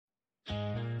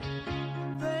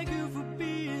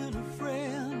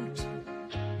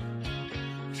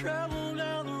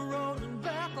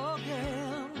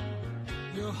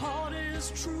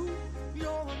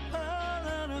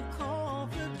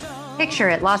Picture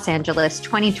it, Los Angeles,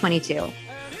 2022.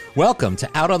 Welcome to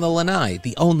Out on the Lanai,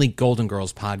 the only Golden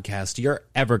Girls podcast you're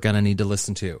ever going to need to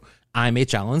listen to. I'm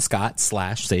H. Allen Scott /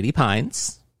 Sadie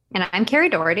Pines. And I'm Carrie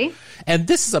Doherty. And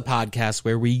this is a podcast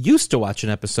where we used to watch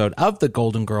an episode of The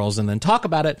Golden Girls and then talk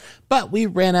about it, but we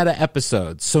ran out of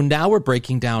episodes. So now we're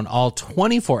breaking down all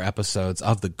 24 episodes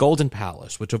of The Golden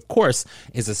Palace, which of course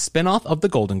is a spinoff of The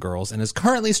Golden Girls and is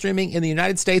currently streaming in the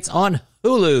United States on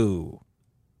Hulu.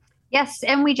 Yes,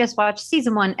 and we just watched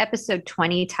season 1, episode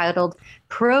 20, titled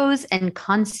Pros and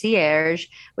Concierge,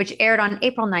 which aired on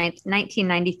April 9th,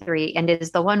 1993, and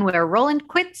is the one where Roland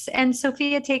quits and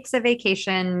Sophia takes a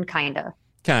vacation, kind of.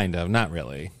 Kind of, not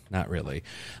really.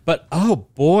 But oh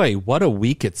boy, what a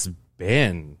week it's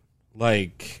been.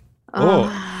 I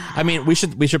mean, we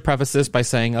should preface this by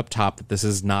saying up top that this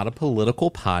is not a political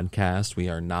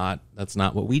podcast. That's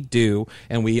not what we do,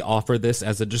 and we offer this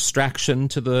as a distraction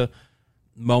to the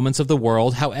moments of the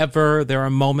world. However, there are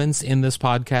moments in this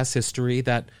podcast history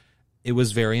that it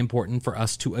was very important for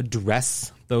us to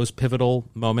address those pivotal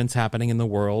moments happening in the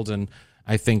world. And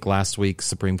I think last week's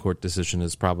Supreme Court decision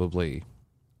is probably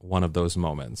one of those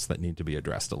moments that need to be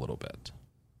addressed a little bit.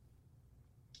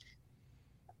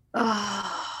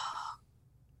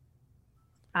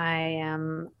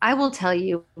 I will tell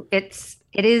you, it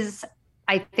is,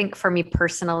 I think for me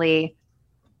personally,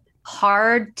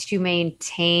 hard to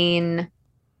maintain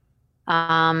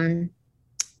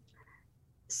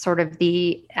sort of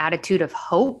the attitude of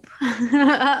hope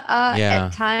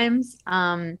at times.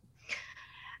 I'm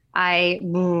like,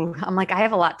 I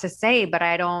have a lot to say, but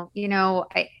I don't,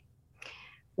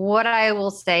 what I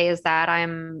will say is that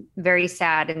I'm very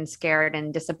sad and scared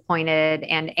and disappointed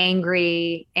and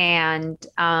angry. And,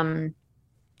 I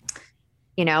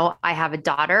have a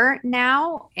daughter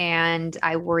now and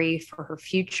I worry for her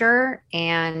future.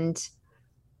 And,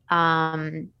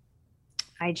 I'm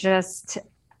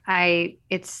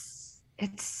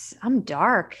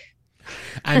dark.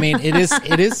 I mean, it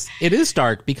is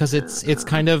dark because it's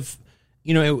kind of,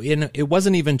 it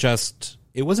wasn't even just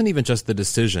the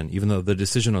decision, even though the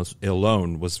decision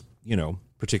alone was,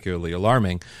 particularly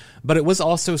alarming, but it was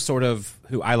also sort of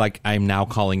I'm now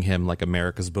calling him like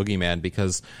America's boogeyman,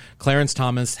 because Clarence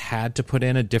Thomas had to put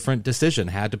in a different decision,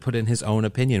 had to put in his own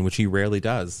opinion, which he rarely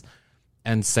does,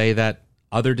 and say that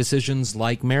other decisions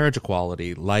like marriage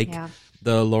equality,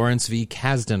 the Lawrence v.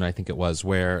 Kasdan, I think it was,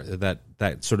 where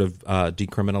that sort of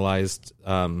decriminalized,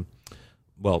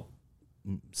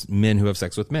 men who have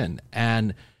sex with men.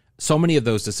 And so many of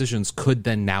those decisions could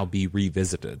then now be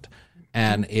revisited.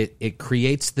 And it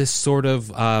creates this sort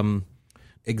of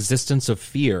existence of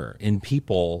fear in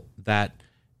people that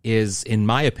is, in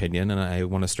my opinion, and I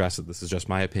want to stress that this is just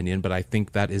my opinion, but I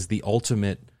think that is the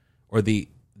ultimate, or the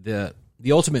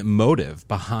ultimate motive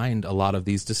behind a lot of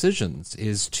these decisions,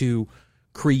 is to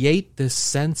create this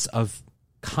sense of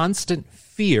constant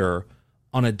fear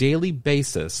on a daily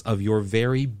basis of your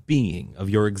very being, of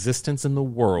your existence in the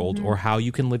world, or how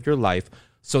you can live your life,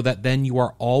 so that then you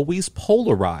are always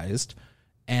polarized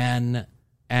and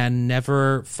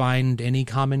never find any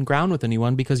common ground with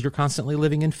anyone, because you're constantly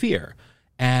living in fear.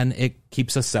 And it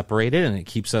keeps us separated and it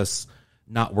keeps us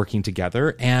not working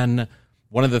together. And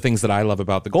one of the things that I love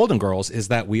about the Golden Girls is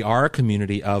that we are a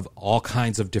community of all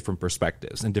kinds of different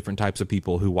perspectives and different types of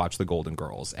people who watch the Golden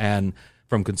Girls. And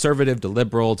from conservative to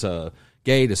liberal to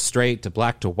gay to straight to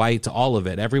black to white to all of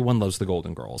it, everyone loves the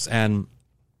Golden Girls. And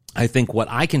I think what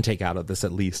I can take out of this,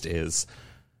 at least, is,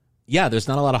 there's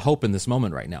not a lot of hope in this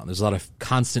moment right now. There's a lot of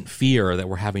constant fear that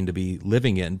we're having to be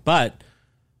living in. But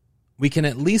we can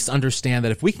at least understand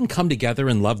that if we can come together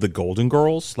and love the Golden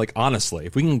Girls, honestly,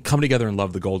 if we can come together and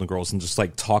love the Golden Girls and just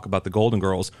talk about the Golden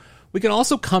Girls, we can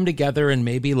also come together and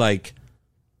maybe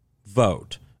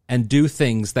vote and do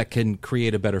things that can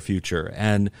create a better future,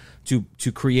 and to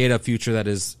create a future that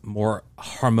is more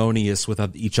harmonious with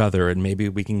each other. And maybe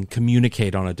we can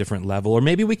communicate on a different level, or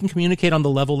maybe we can communicate on the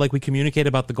level like we communicate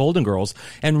about the Golden Girls,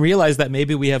 and realize that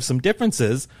maybe we have some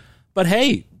differences, but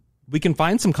hey, we can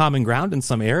find some common ground in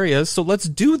some areas. So let's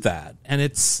do that. And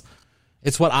it's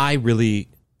what I really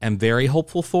am very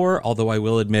hopeful for, although I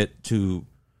will admit to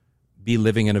be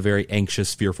living in a very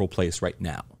anxious, fearful place right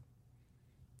now.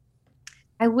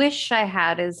 I wish I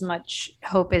had as much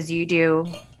hope as you do,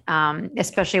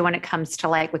 especially when it comes to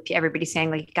with everybody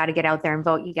saying you got to get out there and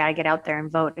vote. You got to get out there and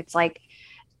vote. It's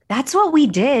that's what we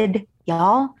did,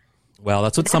 y'all. Well,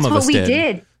 that's what some of us did.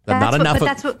 Did. That's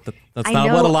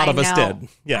not what a lot of us did.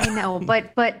 Yeah, I know.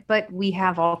 But we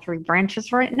have all three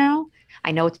branches right now.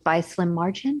 I know it's by a slim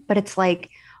margin, but it's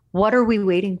what are we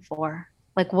waiting for?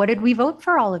 What did we vote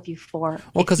for all of you for?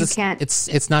 Well, because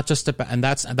it's not just about, and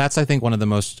that's I think one of the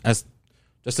most, as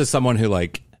just as someone who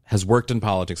like has worked in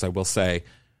politics, I will say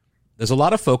there's a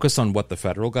lot of focus on what the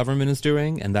federal government is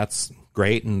doing, and that's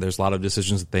great. And there's a lot of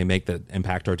decisions that they make that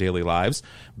impact our daily lives.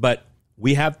 But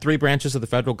we have 3 branches of the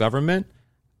federal government.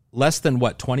 Less than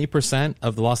 20%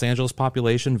 of the Los Angeles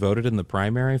population voted in the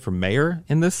primary for mayor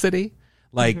in this city.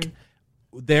 Like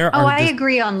there are. I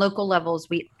agree. On local levels,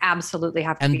 we absolutely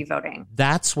have to be voting.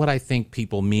 That's what I think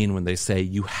people mean when they say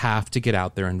you have to get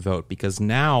out there and vote, because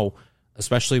now,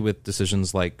 especially with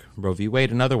decisions like Roe v.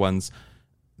 Wade and other ones,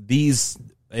 these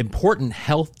important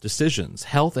health decisions,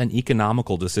 health and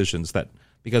economical decisions, that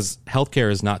because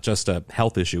healthcare is not just a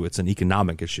health issue, it's an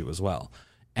economic issue as well.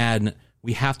 And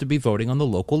we have to be voting on the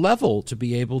local level to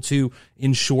be able to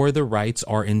ensure the rights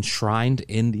are enshrined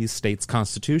in these states'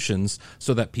 constitutions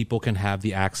so that people can have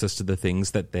the access to the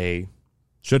things that they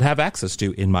should have access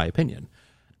to, in my opinion.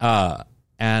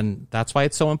 And that's why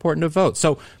it's so important to vote.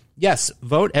 So, yes,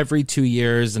 vote every 2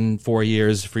 years and 4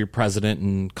 years for your president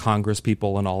and Congress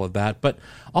people and all of that. But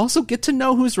also get to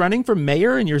know who's running for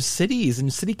mayor in your cities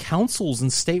and city councils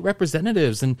and state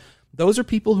representatives. And those are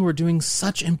people who are doing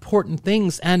such important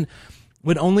things. And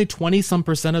when only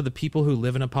 20-some% of the people who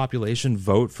live in a population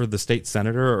vote for the state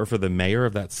senator or for the mayor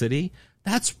of that city,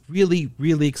 that's really,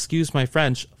 really, excuse my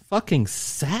French, fucking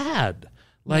sad.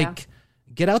 Like,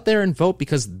 get out there and vote,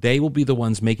 because they will be the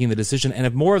ones making the decision. And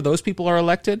if more of those people are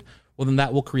elected, well, then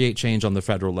that will create change on the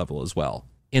federal level as well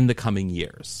in the coming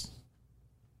years.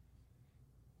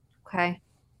 Okay.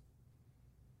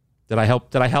 Did I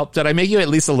help? Did I make you at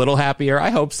least a little happier? I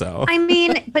hope so. I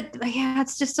mean, but yeah,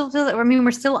 it's just still, I mean,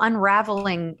 we're still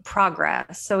unraveling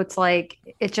progress. So it's like,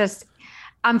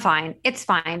 I'm fine. It's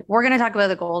fine. We're going to talk about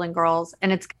the Golden Girls,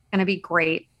 and it's going to be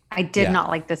great. I did not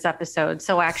like this episode.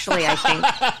 So actually, I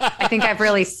think I've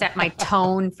really set my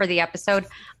tone for the episode.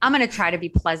 I'm going to try to be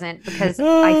pleasant, because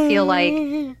I feel like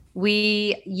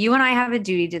you and I have a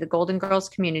duty to the Golden Girls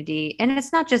community. And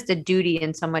it's not just a duty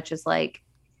in so much as like,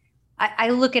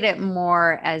 I look at it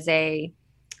more as a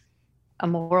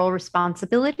moral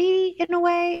responsibility in a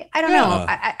way. I don't know.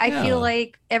 I feel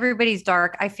like everybody's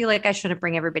dark. I feel like I shouldn't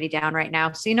bring everybody down right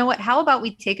now. So you know what? How about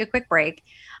we take a quick break?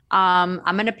 I'm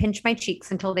going to pinch my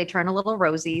cheeks until they turn a little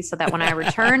rosy, so that when I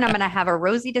return, I'm going to have a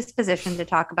rosy disposition to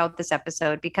talk about this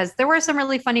episode, because there were some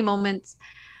really funny moments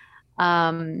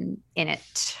in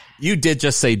it. You did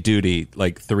just say duty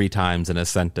like 3 times in a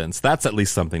sentence. That's at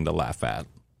least something to laugh at.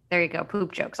 There you go.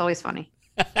 Poop jokes. Always funny.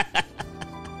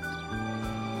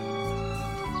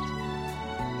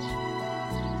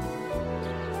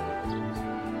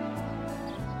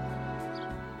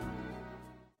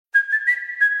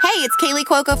 Hey, it's Kaylee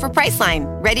Cuoco for Priceline.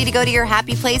 Ready to go to your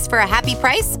happy place for a happy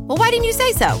price? Well, why didn't you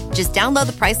say so? Just download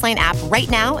the Priceline app right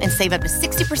now and save up to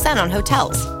 60% on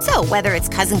hotels. So whether it's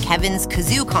Cousin Kevin's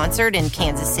Kazoo Concert in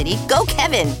Kansas City, go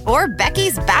Kevin, or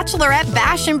Becky's Bachelorette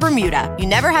Bash in Bermuda, you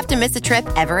never have to miss a trip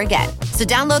ever again. So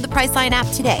download the Priceline app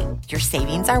today. Your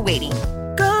savings are waiting.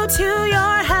 Go to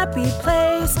your happy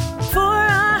place for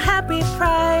a happy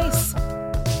price.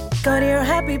 Go to your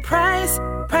happy price,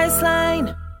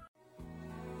 Priceline.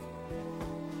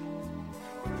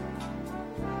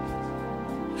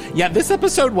 Yeah, this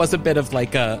episode was a bit of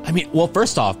like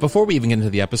first off, before we even get into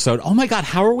the episode, oh my God,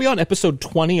 how are we on episode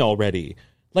 20 already?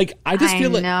 Like, I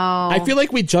feel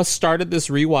like we just started this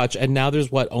rewatch, and now there's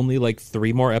only like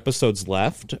 3 more episodes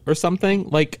left or something?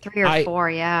 Like 3 or 4,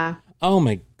 yeah. Oh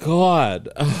my God.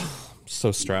 Oh, I'm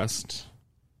so stressed.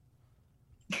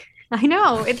 I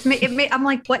know. I'm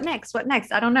like, what next? What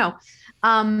next? I don't know.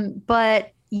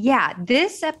 But yeah,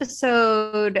 this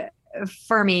episode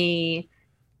for me,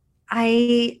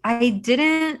 I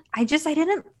didn't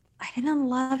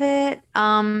love it.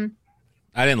 I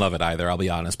didn't love it either, I'll be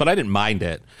honest, but I didn't mind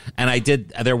it. And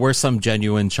there were some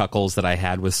genuine chuckles that I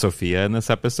had with Sophia in this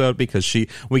episode, because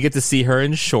we get to see her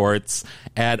in shorts,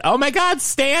 and oh my God,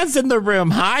 Stan's in the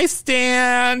room. Hi,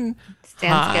 Stan.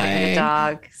 Stan's getting the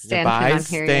dog. Stan, bye,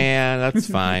 Stan. That's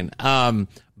fine.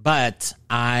 But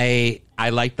I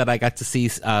like that I got to see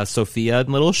Sophia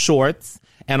in little shorts.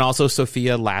 And also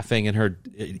Sophia laughing in her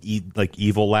like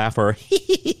evil laugh, or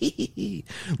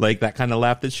like that kind of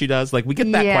laugh that she does. Like, we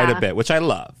get that quite a bit, which I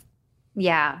love.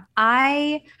 Yeah.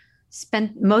 I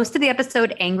spent most of the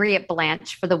episode angry at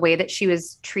Blanche for the way that she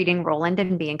was treating Roland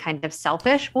and being kind of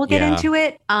selfish. We'll get into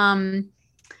it.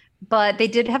 But they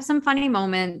did have some funny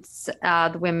moments.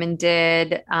 The women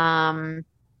did.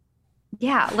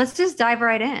 Yeah, let's just dive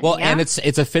right in. Well, and it's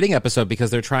a fitting episode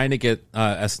because they're trying to get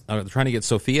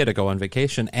Sophia to go on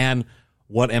vacation. And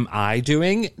what am I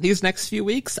doing these next few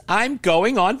weeks? I'm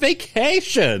going on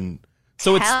vacation.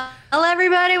 So it's tell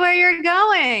everybody where you're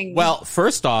going. Well,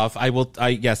 first off, I will tell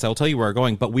you where we're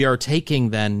going, but we are taking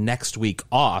then next week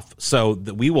off. So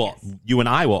that you and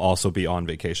I will also be on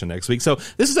vacation next week. So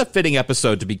this is a fitting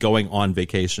episode to be going on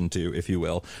vacation to, if you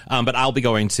will. But I'll be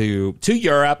going to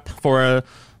Europe for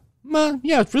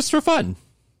just for fun.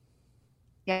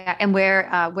 Yeah, and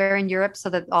where in Europe, so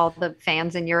that all the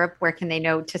fans in Europe, where can they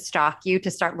know to stalk you, to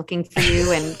start looking for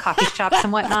you in coffee shops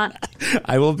and whatnot?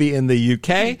 I will be in the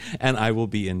UK and I will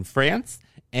be in France,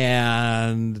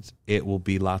 and it will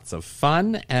be lots of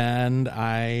fun, and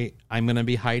I'm going to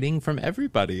be hiding from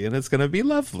everybody, and it's going to be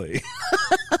lovely.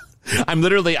 I'm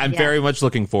very much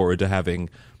looking forward to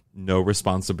having no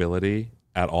responsibility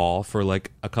at all for like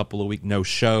a couple of weeks, no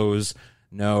shows,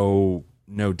 no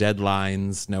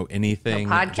deadlines, no anything.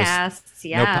 No podcasts,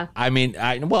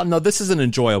 this is an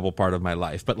enjoyable part of my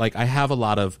life, but like I have a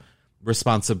lot of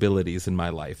responsibilities in my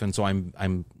life, and so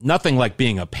I'm nothing like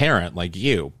being a parent like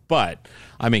you, but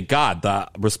I mean, God, the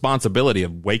responsibility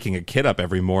of waking a kid up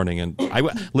every morning, and I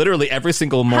literally every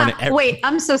single morning. Wait,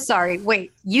 I'm so sorry.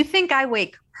 Wait, you think I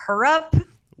wake her up?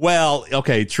 Well,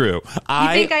 okay, true.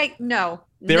 No.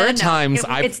 There are times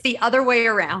it's the other way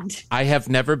around. I have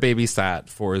never babysat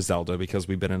for Zelda because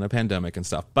we've been in a pandemic and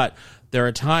stuff. But there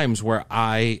are times where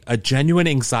a genuine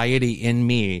anxiety in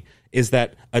me is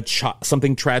that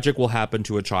something tragic will happen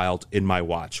to a child in my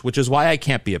watch, which is why I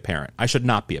can't be a parent. I should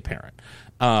not be a parent.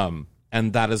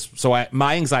 And that is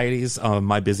my anxieties of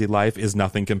my busy life is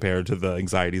nothing compared to the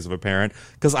anxieties of a parent,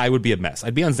 because I would be a mess.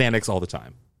 I'd be on Xanax all the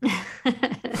time.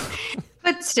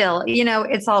 But still,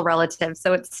 it's all relative.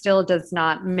 So it still does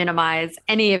not minimize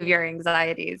any of your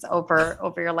anxieties over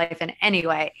your life in any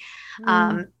way.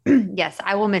 Yes,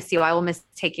 I will miss you. I will miss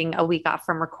taking a week off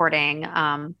from recording.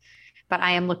 But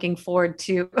I am looking forward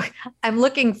to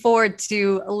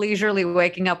leisurely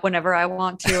waking up whenever I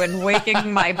want to and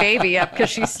waking my baby up because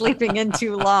she's sleeping in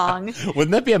too long.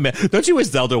 Wouldn't that be don't you wish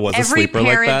Zelda was a sleeper like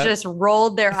that? Every parent just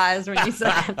rolled their eyes when you said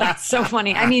that. That's so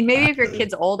funny. I mean, maybe if your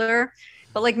kid's older,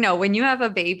 but like, no, when you have a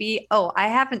baby, I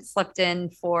haven't slept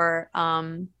in for,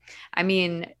 Oreo's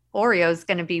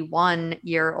going to be 1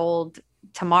 year old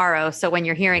tomorrow. So when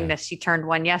you're hearing this, she turned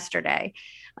 1 yesterday.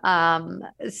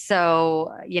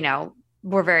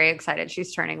 We're very excited.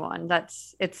 She's turning 1.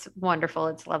 It's wonderful.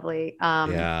 It's lovely.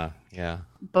 Yeah.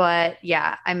 But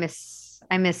yeah, I miss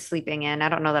sleeping in. I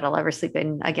don't know that I'll ever sleep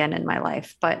in again in my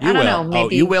life, but you I don't will. know.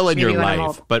 Maybe you will in your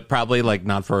life, but probably like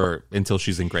not until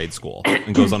she's in grade school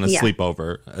and goes on a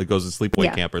sleepover. It goes to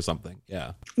sleepaway camp or something.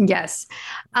 Yeah. Yes.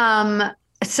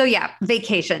 So yeah,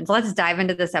 vacations. Let's dive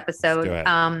into this episode.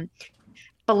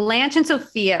 Blanche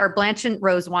and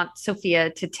Rose want Sophia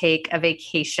to take a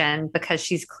vacation because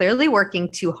she's clearly working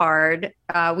too hard.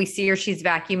 We see her, she's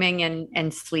vacuuming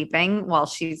and sleeping while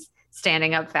she's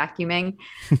standing up vacuuming.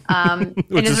 And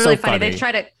it's really funny.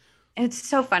 It's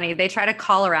so funny. They try to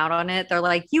call her out on it. They're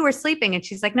like, you were sleeping. And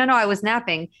she's like, no, I was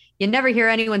napping. You never hear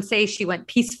anyone say she went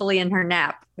peacefully in her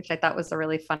nap, which I thought was a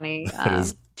really funny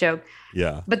joke.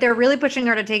 Yeah. But they're really pushing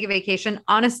her to take a vacation.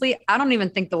 Honestly, I don't even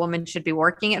think the woman should be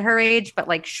working at her age, but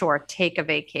like, sure, take a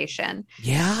vacation.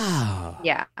 Yeah.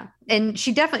 Yeah. And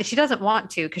she doesn't want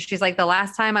to, because she's like, the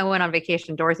last time I went on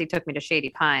vacation, Dorothy took me to Shady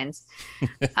Pines.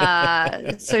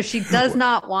 So she does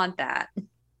not want that.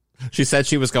 She said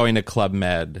she was going to Club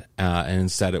Med, and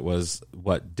instead it was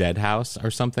Dead House or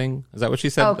something. Is that what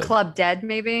she said? Oh, Club Dead,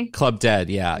 maybe. Club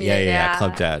Dead, yeah.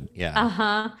 Club Dead,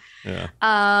 yeah.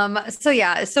 Yeah.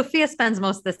 Sophia spends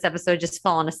most of this episode just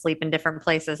falling asleep in different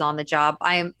places on the job.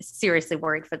 I am seriously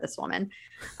worried for this woman.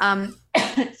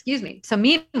 Excuse me. So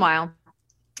meanwhile,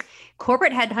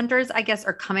 corporate headhunters, I guess,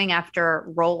 are coming after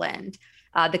Roland.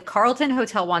 The Carlton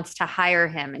Hotel wants to hire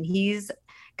him, and he's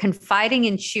confiding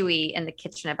in Chewie in the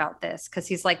kitchen about this because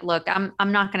he's like, look,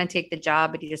 I'm not going to take the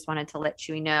job, but he just wanted to let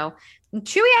Chewie know. And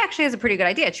Chewie actually has a pretty good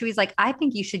idea. Chewie's like, I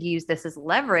think you should use this as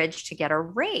leverage to get a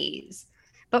raise.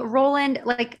 But Roland,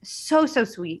 like, so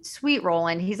sweet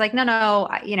Roland. He's like, no,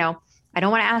 I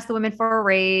don't want to ask the women for a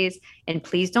raise, and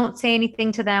please don't say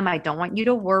anything to them. I don't want you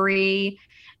to worry.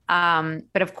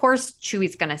 But of course,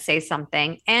 Chewie's going to say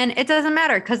something, and it doesn't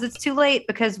matter because it's too late,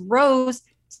 because Rose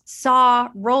saw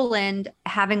Roland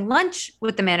having lunch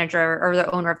with the manager or the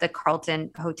owner of the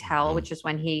Carlton Hotel, which is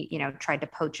when he, tried to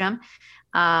poach him.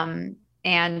 And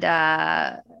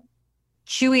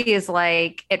Chewie is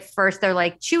like, at first they're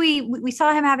like, Chewie, we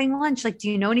saw him having lunch. Like,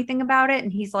 do you know anything about it?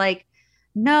 And he's like,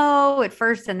 no, at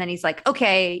first. And then he's like,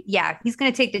 okay, yeah, he's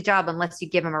going to take the job unless you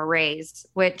give him a raise,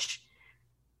 which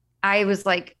I was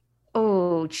like,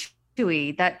 oh,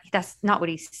 Chewie, that's not what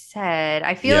he said.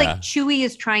 I feel like Chewie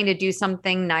is trying to do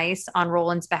something nice on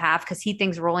Roland's behalf because he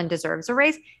thinks Roland deserves a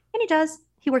raise, and he does.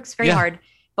 He works very Yeah. hard,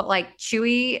 but like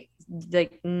Chewie,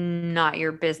 like not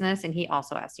your business. And he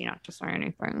also asked you not to say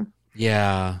anything.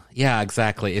 Yeah,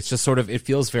 exactly. It's just sort of, it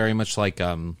feels very much like,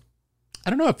 I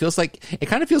don't know. It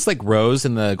kind of feels like Rose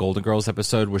in the Golden Girls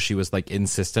episode where she was like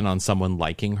insistent on someone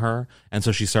liking her. And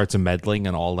so she starts meddling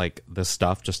and all like the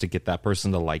stuff just to get that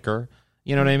person to like her.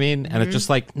 You know what I mean? And it's just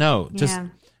like, no, just,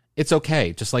 it's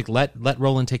okay. Just like let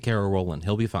Roland take care of Roland.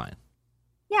 He'll be fine.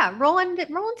 Yeah. Roland's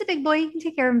a big boy. He can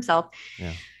take care of himself.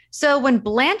 Yeah. So when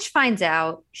Blanche finds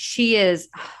out,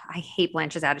 I hate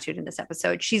Blanche's attitude in this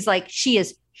episode. She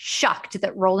is shocked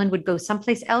that Roland would go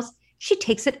someplace else. She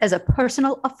takes it as a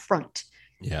personal affront.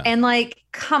 Yeah. And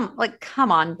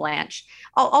come on, Blanche.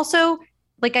 Also,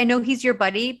 like, I know he's your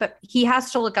buddy, but he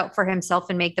has to look out for himself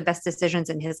and make the best decisions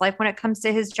in his life when it comes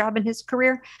to his job and his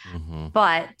career. Mm-hmm.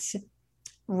 But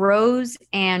Rose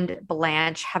and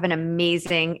Blanche have an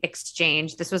amazing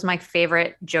exchange. This was my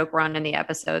favorite joke run in the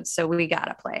episode, so we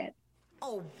gotta play it.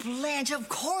 Oh, Blanche, of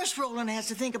course Roland has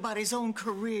to think about his own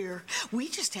career. We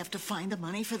just have to find the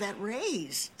money for that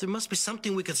raise. There must be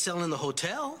something we could sell in the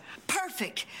hotel.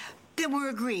 Perfect. Then we're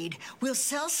agreed. We'll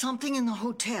sell something in the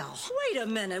hotel. Wait a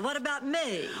minute, what about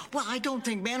me? Well, I don't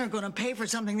think men are going to pay for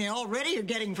something they already are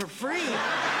getting for free.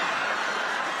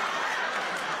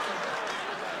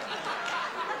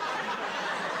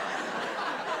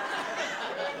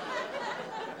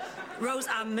 Rose,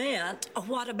 I meant,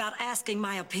 what about asking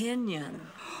my opinion?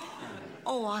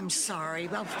 Oh, I'm sorry.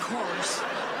 Of course.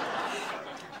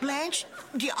 Blanche,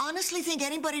 do you honestly think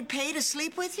anybody'd pay to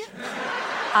sleep with you?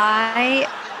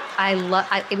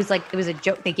 It was a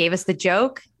joke. They gave us the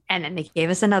joke and then they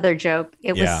gave us another joke.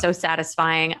 It was so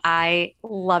satisfying. I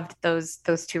loved those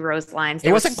two Rose lines.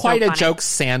 It wasn't quite a joke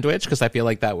sandwich because I feel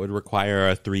like that would require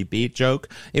a 3-beat joke.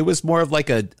 It was more of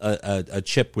like a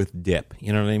chip with dip.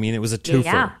 You know what I mean? It was a twofer.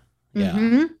 Yeah. Yeah.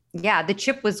 Mm-hmm. Yeah. The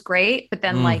chip was great, but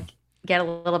then get a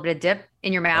little bit of dip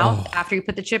in your mouth after you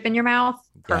put the chip in your mouth.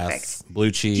 Perfect. Yes. Blue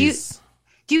cheese.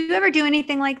 Do you ever do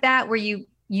anything like that where you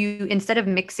instead of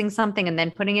mixing something and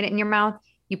then putting it in your mouth,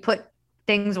 you put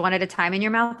things one at a time in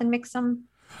your mouth and mix them?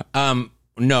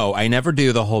 No, I never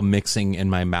do the whole mixing in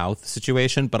my mouth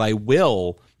situation, but I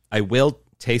will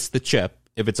taste the chip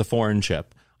if it's a foreign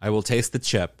chip. I will taste the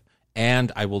chip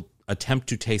and I will attempt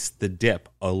to taste the dip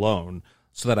alone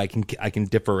so that I can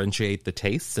differentiate the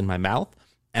tastes in my mouth.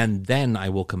 And then I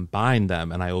will combine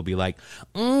them and I will be like,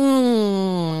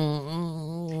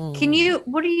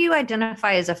 what do you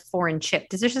identify as a foreign chip?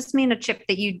 Does this just mean a chip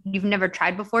that you've never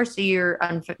tried before? So you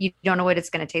don't know what it's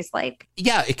going to taste like?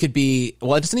 Yeah, it could be, it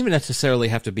doesn't even necessarily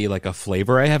have to be like a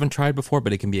flavor I haven't tried before,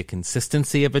 but it can be a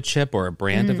consistency of a chip or a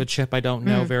brand of a chip I don't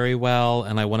know very well.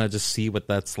 And I want to just see what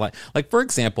that's like. Like, for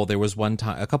example, there was one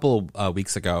time, a couple of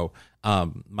weeks ago,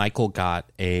 Michael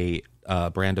got a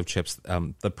brand of chips,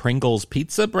 the Pringles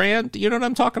pizza brand. You know what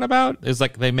I'm talking about? It's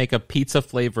like they make a pizza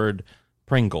flavored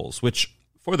Pringles, which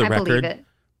for the record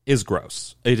is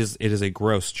gross. It is a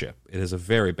gross chip. It is a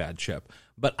very bad chip.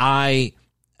 But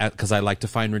because I like to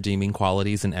find redeeming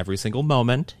qualities in every single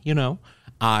moment,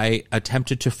 I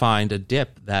attempted to find a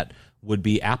dip that would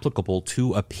be applicable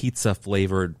to a pizza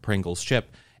flavored Pringles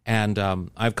chip. And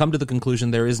I've come to the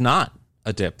conclusion there is not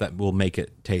a dip that will make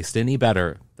it taste any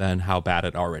better than how bad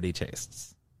it already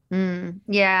tastes.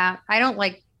 Yeah, I don't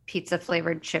like pizza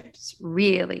flavored chips,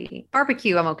 really.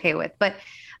 Barbecue I'm okay with, but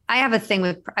I have a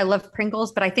thing I love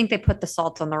Pringles, but I think they put the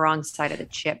salt on the wrong side of the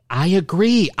chip. I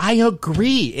agree.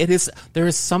 There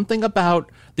is something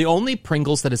about the only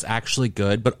Pringles that is actually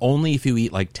good, but only if you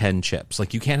eat like 10 chips.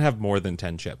 Like, you can't have more than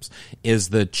 10 chips, is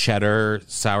the cheddar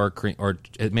sour cream, or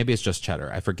maybe it's just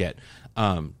cheddar. I forget.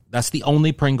 That's the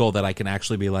only Pringle that I can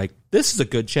actually be like, this is a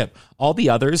good chip. All the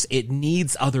others, it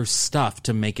needs other stuff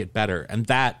to make it better. And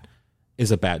that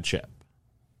is a bad chip.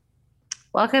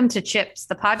 Welcome to Chips,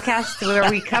 the podcast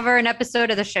where we cover an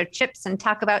episode of the show Chips and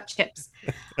talk about chips.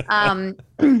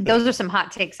 Those are some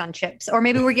hot takes on chips. Or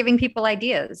maybe we're giving people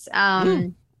ideas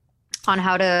on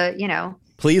how to,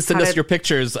 Please send us your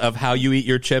pictures of how you eat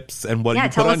your chips and what you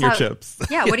put on your chips.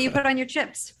 Yeah, what do you put on your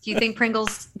chips? Do you think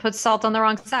Pringles puts salt on the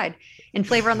wrong side and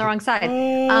flavor on the wrong side?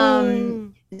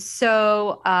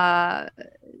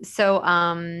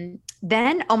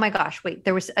 Then, oh my gosh, wait,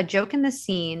 there was a joke in the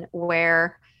scene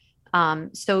where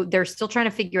so they're still trying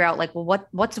to figure out like, well,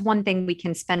 what's one thing we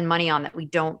can spend money on that we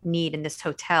don't need in this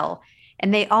hotel?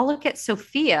 And they all look at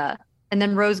Sophia, and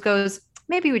then Rose goes,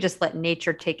 maybe we just let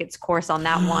nature take its course on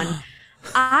that one.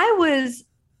 I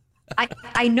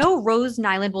know Rose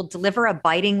Nyland will deliver a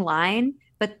biting line,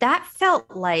 but that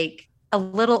felt like a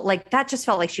little like that just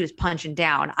felt like she was punching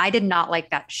down. I did not like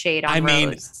that shade on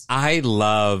Rose.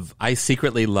 I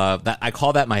secretly love that. I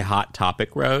call that my Hot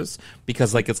Topic Rose,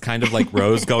 because like it's kind of like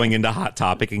Rose going into Hot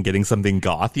Topic and getting something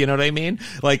goth. You know what I mean?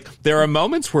 Like there are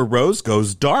moments where Rose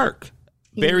goes dark,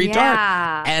 very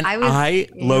dark. And I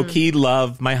low-key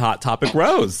love my Hot Topic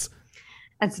Rose.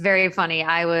 That's very funny.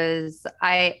 I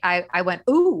went,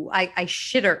 ooh, I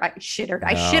shittered.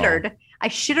 I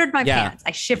shittered my pants.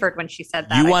 I shivered when she said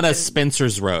that. You want a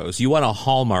Spencer's Rose. You want a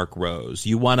Hallmark Rose.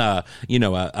 You want a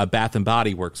Bath and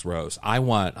Body Works Rose. I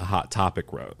want a Hot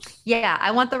Topic Rose. Yeah,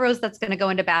 I want the rose that's going to go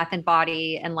into Bath and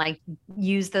Body and like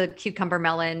use the cucumber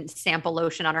melon sample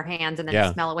lotion on her hands and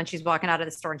then smell it when she's walking out of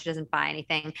the store and she doesn't buy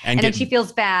anything. And then she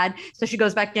feels bad, so she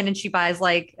goes back in and she buys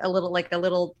like a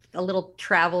little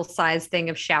travel size thing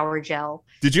of shower gel.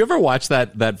 Did you ever watch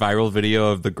that viral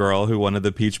video of the girl who wanted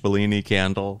the peach Bellini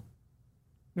candle?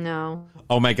 No.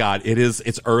 Oh my God.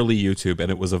 It's early YouTube,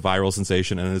 and it was a viral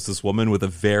sensation. And it's this woman with a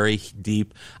very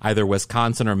deep, either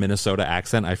Wisconsin or Minnesota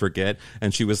accent, I forget.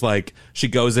 And she was like, she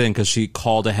goes in because she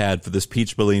called ahead for this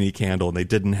peach Bellini candle and they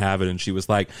didn't have it. And she was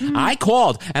like, I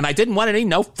called and I didn't want any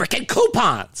freaking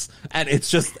coupons. And it's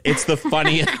the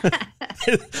funniest.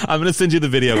 I'm going to send you the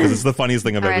video because it's the funniest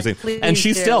thing I've ever seen. And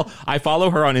she's I follow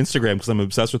her on Instagram because I'm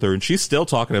obsessed with her. And she's still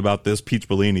talking about this peach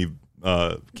Bellini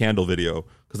candle video,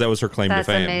 because that was her claim to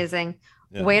fame. That's amazing.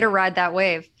 Yeah. Way to ride that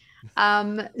wave.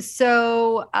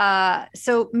 So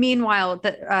meanwhile,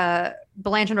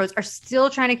 Blanche and Rose are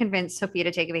still trying to convince Sophia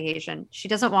to take a vacation. She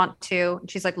doesn't want to.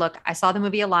 She's like, look, I saw the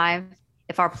movie Alive.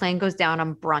 If our plane goes down,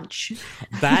 I'm brunch.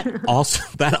 That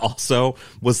also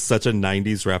was such a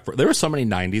 90s reference. There were so many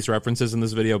 90s references in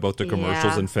this video, both to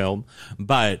commercials and film.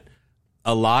 But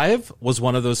Alive was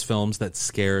one of those films that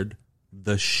scared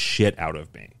the shit out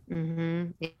of me.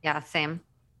 Mm-hmm. Yeah, same.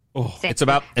 Oh, it's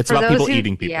about people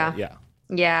eating people.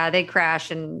 Yeah, they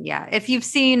crash, and if you've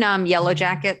seen Yellow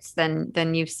Jackets,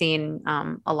 then you've seen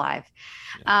Alive.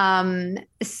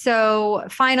 So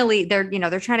finally,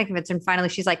 they're trying to convince her, and finally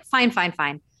she's like, fine,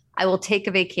 I will take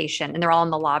a vacation. And they're all in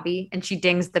the lobby, and she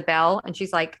dings the bell, and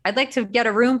she's like, I'd like to get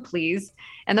a room, please.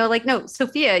 And they're like, no,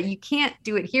 Sophia, you can't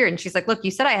do it here. And she's like, look, you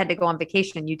said I had to go on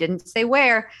vacation, and you didn't say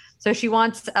where. So she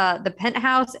wants the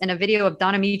penthouse and a video of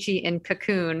Don Amici in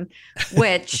Cocoon,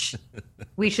 which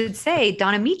we should say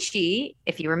Don Amici,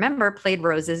 if you remember, played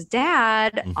Rose's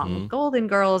dad on Golden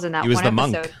Girls in that one episode. He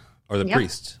was the monk or the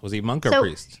priest. Was he monk or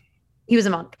priest? He was a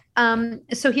monk.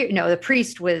 So here, no, the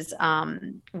priest was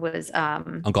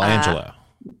Uncle Angelo.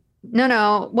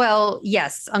 No. Well,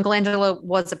 yes, Uncle Angelo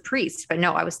was a priest, but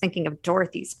no, I was thinking of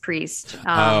Dorothy's priest.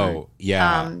 Frank.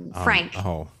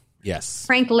 Yes.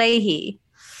 Frank Leahy.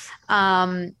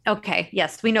 Okay.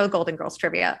 Yes, we know Golden Girls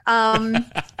trivia.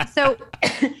 So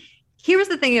here was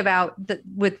the thing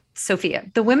with Sophia.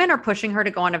 The women are pushing her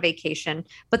to go on a vacation,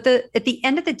 but at the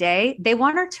end of the day, they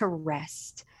want her to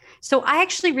rest. So I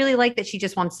actually really like that she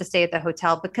just wants to stay at the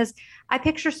hotel, because I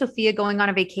picture Sophia going on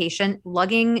a vacation,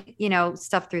 lugging,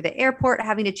 stuff through the airport,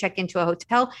 having to check into a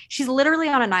hotel. She's literally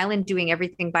on an island doing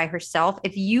everything by herself.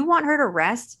 If you want her to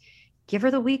rest, give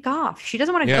her the week off. She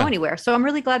doesn't want to go anywhere. So I'm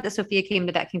really glad that Sophia came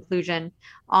to that conclusion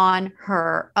on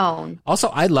her own. Also,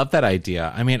 I love that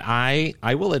idea. I mean, I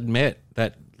will admit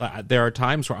that there are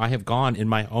times where I have gone in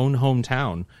my own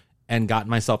hometown and gotten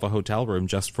myself a hotel room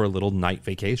just for a little night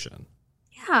vacation.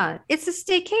 Yeah, it's a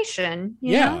staycation.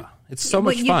 You know? It's so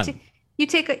much fun. You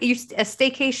take a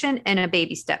staycation and a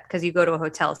baby step, because you go to a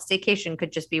hotel. Staycation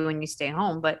could just be when you stay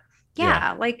home, but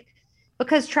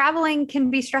because traveling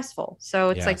can be stressful. So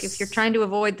it's like, if you're trying to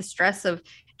avoid the stress of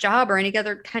job or any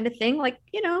other kind of thing, like,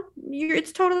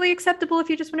 it's totally acceptable if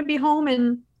you just want to be home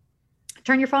and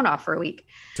turn your phone off for a week.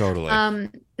 Totally.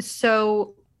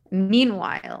 So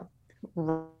meanwhile,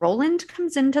 Roland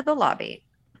comes into the lobby.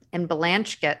 And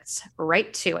Blanche gets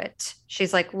right to it.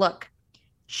 She's like, look,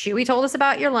 Chewie told us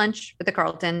about your lunch with the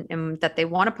Carlton and that they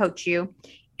want to poach you.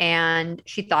 And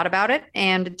she thought about it.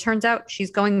 And it turns out she's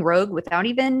going rogue without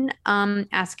even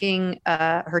asking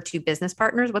her two business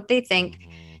partners what they think.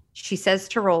 She says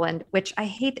to Roland, which I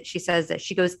hate that she says this.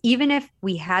 She goes, even if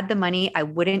we had the money, I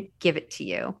wouldn't give it to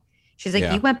you. She's like,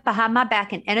 you went behind my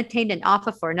back and entertained an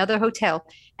offer for another hotel.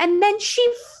 And then she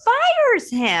fires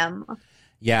him.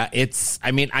 Yeah,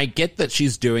 I get that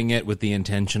she's doing it with the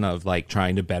intention of like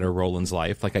trying to better Roland's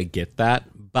life. Like, I get that,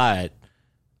 but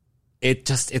it's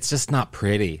just not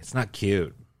pretty. It's not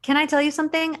cute. Can I tell you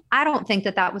something? I don't think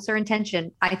that was her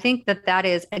intention. I think that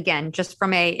is, again, just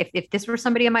from if this were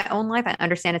somebody in my own life, I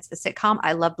understand it's a sitcom.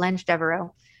 I love Blanche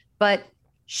Devereaux, but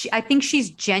I think she's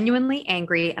genuinely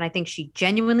angry, and I think she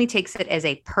genuinely takes it as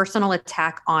a personal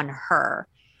attack on her.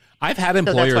 I've had that's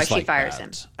employers why she like fires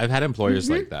that. him. I've had employers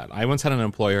like that. I once had an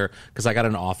employer because I got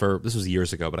an offer. This was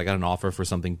years ago, but I got an offer for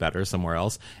something better somewhere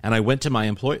else. And I went to my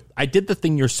employer. I did the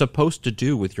thing you're supposed to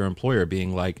do with your employer,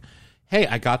 being like, hey,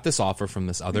 I got this offer from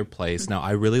this other place. Now,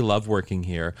 I really love working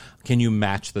here. Can you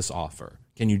match this offer?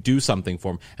 Can you do something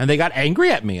for me? And they got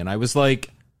angry at me. And I was like,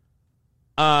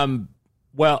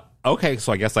 well, okay,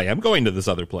 so I guess I am going to this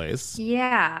other place.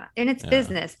 Yeah, and it's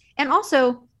business. And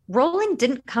also, Roland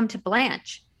didn't come to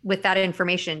Blanche with that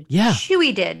information. Yeah.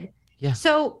 Chewie did. Yeah.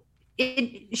 So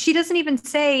she doesn't even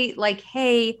say like,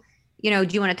 hey, do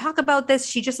you want to talk about this?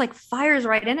 She just like fires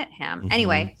right in at him. Mm-hmm.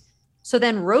 Anyway, so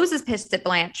then Rose is pissed at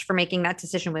Blanche for making that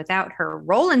decision without her.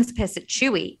 Roland's pissed at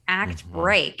Chewie. Act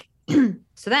break.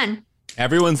 So then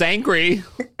everyone's angry.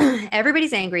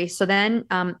 Everybody's angry. So then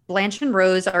Blanche and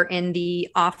Rose are in the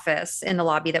office in the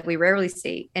lobby that we rarely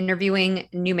see, interviewing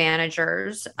new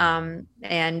managers. And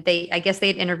I guess they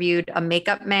had interviewed a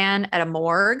makeup man at a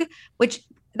morgue, which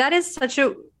that is such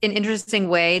an interesting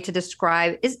way to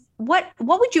describe is what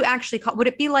would you actually call, would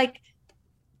it be like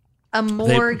a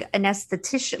morgue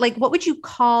anesthetician? Like what would you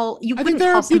call, you wouldn't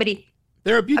call somebody.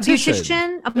 They're a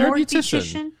beautician. A morgue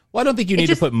beautician. Well, I don't think you need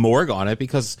to put morgue on it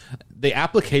because the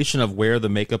application of where the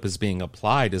makeup is being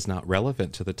applied is not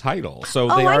relevant to the title. So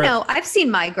I know. I've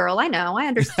seen My Girl. I know. I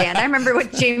understand. I remember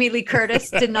when Jamie Lee Curtis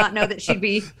did not know that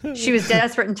she was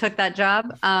desperate and took that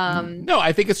job. No,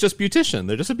 I think it's just beautician.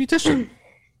 They're just a beautician.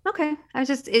 Okay.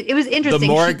 It was interesting.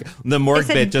 The morgue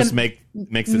bit just makes it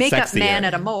makeup sexier. Man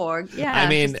at a morgue. Yeah. I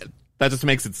mean, that just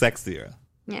makes it sexier.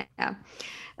 Yeah.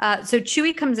 So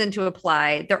Chewie comes in to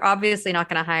apply. They're obviously not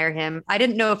going to hire him. I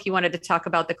didn't know if you wanted to talk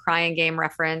about the Crying Game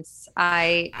reference.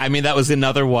 I mean, that was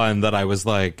another one that I was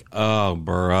like, oh,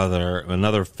 brother,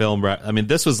 another film. I mean,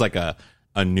 this was like a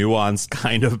nuanced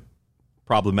kind of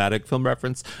problematic film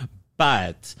reference.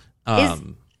 But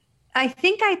I've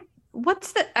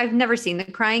never seen the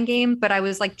Crying Game, but I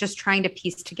was like just trying to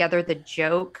piece together the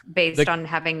joke based on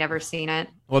having never seen it.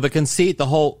 Well, the conceit,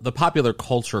 the popular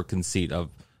culture conceit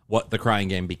of what the Crying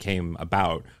Game became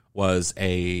about was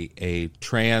a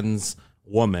trans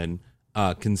woman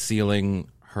concealing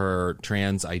her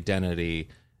trans identity,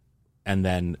 and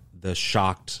then the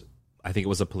shocked, I think it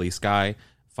was a police guy,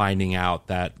 finding out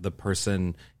that the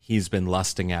person he's been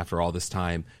lusting after all this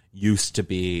time used to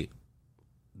be,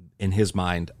 in his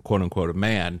mind, quote unquote, a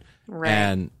man.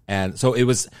 Right. And so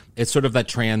it's sort of that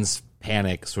trans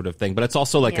panic sort of thing, but it's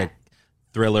also like a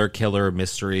thriller, killer,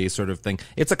 mystery sort of thing.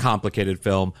 It's a complicated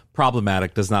film,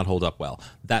 problematic, does not hold up well.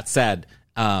 That said,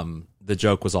 the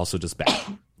joke was also just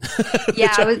bad.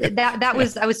 I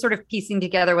was sort of piecing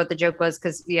together what the joke was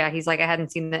because he's like, I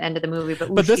hadn't seen the end of the movie,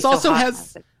 but this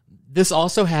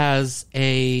also has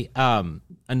a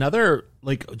another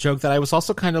like joke that I was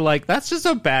also kind of like, that's just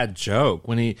a bad joke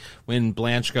when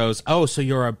Blanche goes, oh, so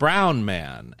you're a brown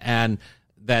man, and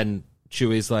then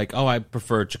Chewie's like, oh, I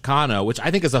prefer Chicano, which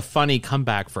I think is a funny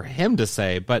comeback for him to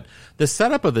say. But the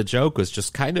setup of the joke was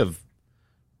just kind of,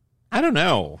 I don't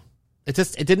know. It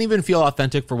didn't even feel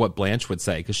authentic for what Blanche would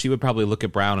say, because she would probably look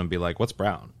at Brown and be like, what's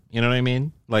Brown? You know what I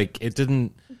mean? Like, it's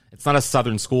not a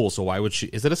Southern school, so why would she?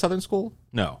 Is it a Southern school?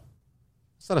 No.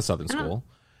 It's not a Southern school.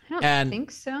 I don't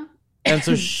think so. And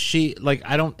so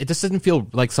it just didn't feel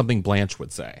like something Blanche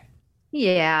would say.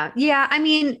 Yeah. I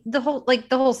mean, the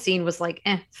whole scene was like,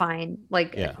 fine.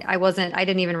 Like, I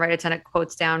didn't even write a ton of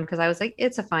quotes down because I was like,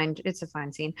 it's a fine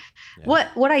scene. Yeah.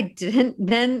 What I didn't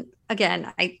then,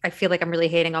 again, I feel like I'm really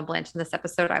hating on Blanche in this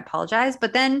episode. I apologize.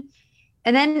 But then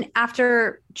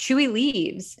after Chewie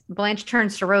leaves, Blanche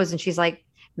turns to Rose and she's like,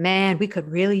 man, we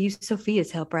could really use Sophia's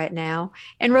help right now.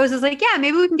 And Rose is like, yeah,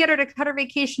 maybe we can get her to cut her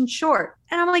vacation short.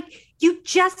 And I'm like, you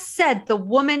just said the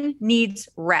woman needs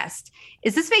rest.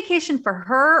 Is this vacation for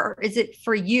her or is it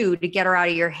for you to get her out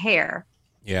of your hair?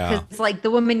 Yeah. Because like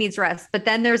the woman needs rest. But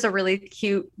then there's a really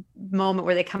cute moment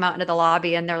where they come out into the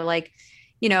lobby and they're like,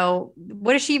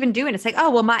 what is she even doing? It's like, oh,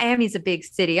 well, Miami's a big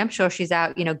city. I'm sure she's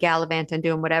out, gallivanting,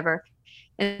 doing whatever.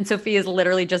 And Sophia is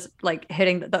literally just like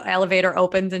hitting the elevator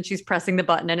opens and she's pressing the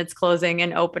button and it's closing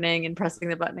and opening and pressing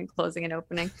the button and closing and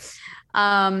opening.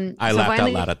 I laughed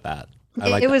out loud at that.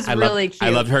 It was really cute. I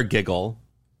loved her giggle.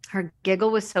 Her giggle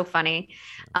was so funny.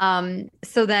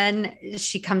 So then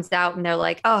she comes out and they're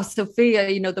like, oh, Sophia,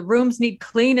 the rooms need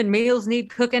clean and meals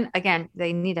need cooking. Again,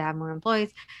 they need to have more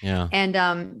employees. Yeah.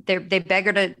 And they beg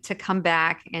her to come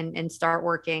back and start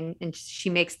working. And she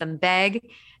makes them beg.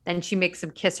 Then she makes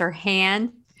them kiss her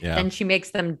hand. Yeah. Then she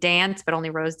makes them dance, but only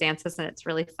Rose dances. And it's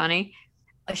really funny.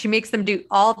 She makes them do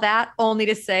all that only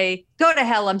to say, go to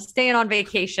hell. I'm staying on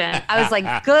vacation. I was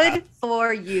like, good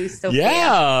for you, Sophia.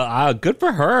 Yeah, good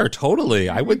for her. Totally.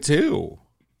 I would too.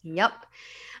 Yep.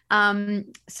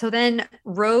 So then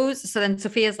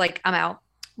Sophia's like, I'm out.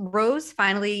 Rose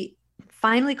finally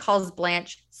calls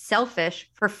Blanche selfish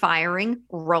for firing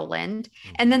Roland.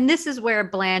 And then this is where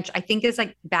Blanche, I think, is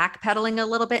like backpedaling a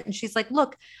little bit. And she's like,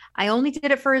 look, I only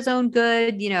did it for his own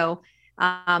good.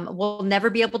 We'll never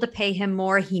be able to pay him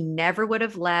more. He never would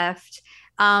have left.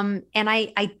 And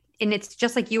it's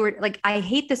just like you were like, I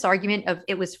hate this argument of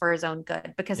it was for his own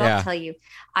good, because I'll tell you,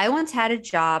 I once had a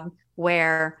job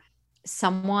where it's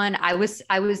not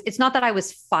that I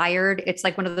was fired. It's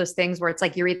like one of those things where it's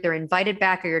like, you're either invited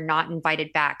back or you're not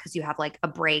invited back, because you have like a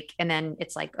break. And then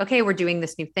it's like, okay, we're doing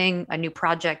this new thing, a new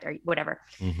project or whatever.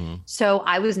 Mm-hmm. So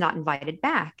I was not invited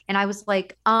back. And I was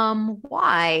like,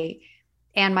 why?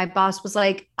 And my boss was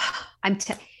like,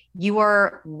 you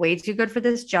are way too good for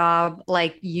this job.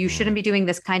 Like, you shouldn't be doing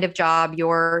this kind of job.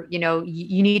 You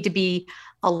need to be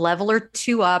a level or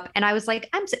two up. And I was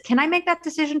like, can I make that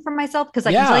decision for myself? Because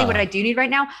I can tell you what I do need right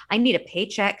now. I need a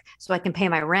paycheck so I can pay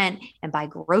my rent and buy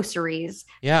groceries.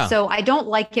 Yeah. So I don't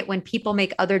like it when people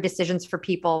make other decisions for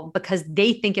people because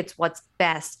they think it's what's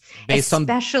best, based on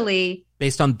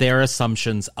their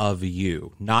assumptions of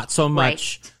you, not so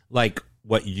much like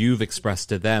what you've expressed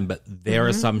to them, but their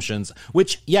assumptions,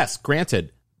 which, yes,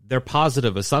 granted, they're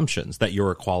positive assumptions that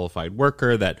you're a qualified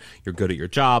worker, that you're good at your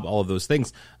job, all of those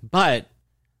things. But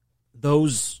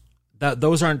those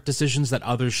aren't decisions that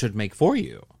others should make for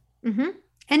you. Mm-hmm.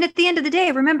 And at the end of the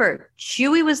day, remember,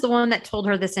 Chewie was the one that told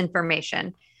her this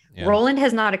information. Yeah. Roland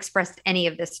has not expressed any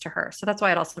of this to her. So that's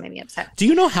why it also made me upset. Do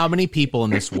you know how many people in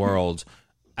this world,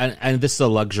 and this is a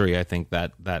luxury, I think,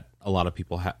 that a lot of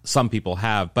people have, some people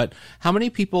have, but how many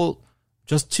people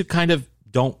just to kind of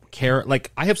don't care?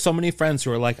 Like, I have so many friends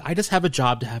who are like, I just have a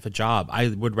job to have a job. I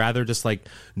would rather just like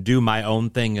do my own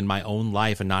thing in my own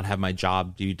life and not have my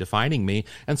job be defining me.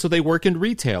 And so they work in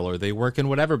retail or they work in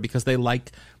whatever because they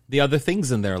like the other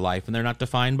things in their life and they're not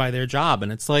defined by their job.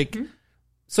 And it's like,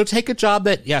 so take a job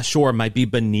that, yeah, sure, might be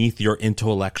beneath your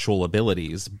intellectual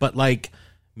abilities, but like,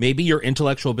 maybe your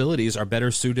intellectual abilities are better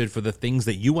suited for the things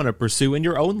that you want to pursue in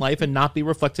your own life and not be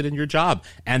reflected in your job.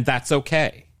 And that's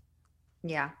okay.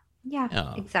 Yeah,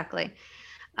 exactly.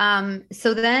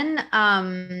 So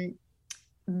then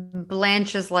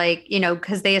Blanche is like,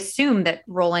 because they assume that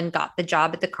Roland got the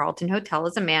job at the Carlton Hotel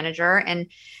as a manager. And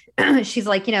she's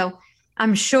like,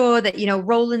 I'm sure that,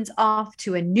 Roland's off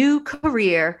to a new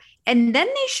career. And then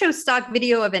they show stock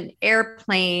video of an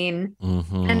airplane.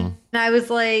 Mm-hmm. And I was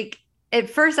like, at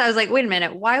first I was like, wait a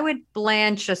minute, why would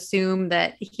Blanche assume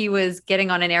that he was getting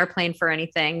on an airplane for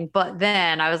anything? But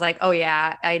then I was like, oh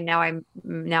yeah, now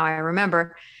I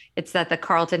remember. It's that the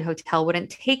Carlton Hotel wouldn't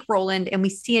take Roland, and we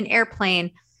see an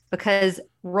airplane because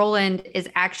Roland is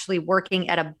actually working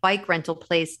at a bike rental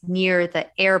place near the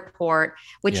airport,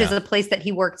 which is a place that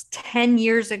he worked 10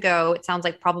 years ago. It sounds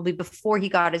like probably before he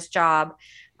got his job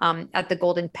at the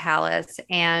Golden Palace.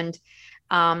 And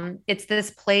it's this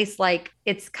place, like,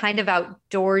 it's kind of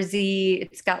outdoorsy.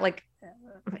 It's got like,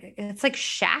 it's like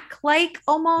shack-like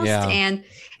almost, and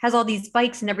has all these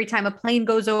bikes. And every time a plane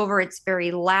goes over, it's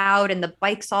very loud and the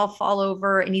bikes all fall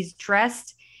over, and he's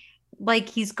dressed like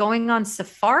he's going on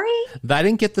safari. I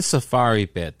didn't get the safari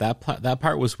bit. That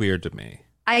part was weird to me.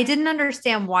 I didn't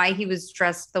understand why he was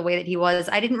dressed the way that he was.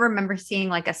 I didn't remember seeing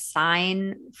like a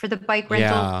sign for the bike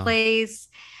rental place.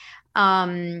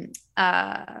 But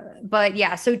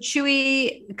yeah, so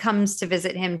Chewie comes to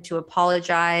visit him to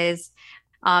apologize.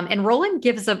 And Roland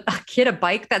gives a kid a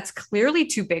bike that's clearly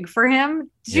too big for him.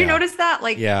 Did you notice that?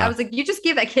 Like, I was like, you just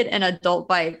gave that kid an adult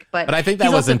bike. But I think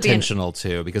that was intentional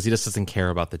too, because he just doesn't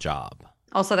care about the job.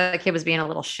 Also, that kid was being a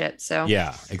little shit. So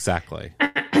yeah, exactly.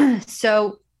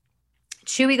 So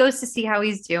Chewie goes to see how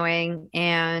he's doing,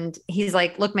 and he's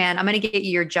like, look, man, I'm going to get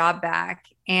you your job back.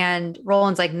 And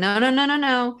Roland's like,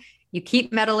 no. You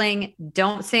keep meddling.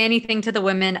 Don't say anything to the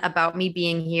women about me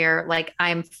being here. Like,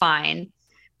 I'm fine.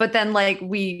 But then, like,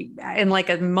 in like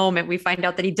a moment, we find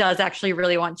out that he does actually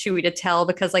really want Chewie to tell,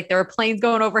 because like there are planes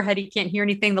going overhead. He can't hear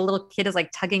anything. The little kid is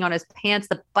like tugging on his pants.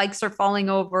 The bikes are falling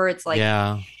over. It's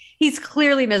like, he's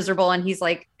clearly miserable. And he's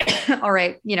like, all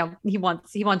right, he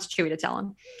wants Chewie to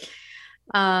tell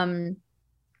him.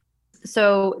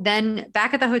 So then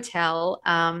back at the hotel,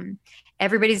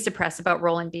 everybody's depressed about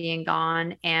Roland being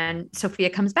gone, and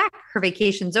Sophia comes back. Her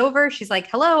vacation's over. She's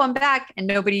like, hello, I'm back. And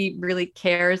nobody really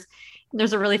cares. And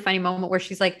there's a really funny moment where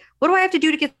she's like, what do I have to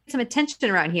do to get some attention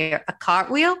around here? A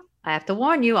cartwheel? I have to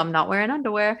warn you, I'm not wearing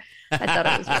underwear. I thought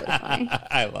it was really funny.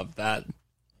 I love that.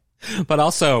 But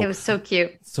also, it was so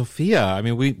cute. Sophia, I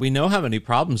mean, we know how many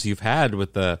problems you've had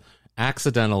with the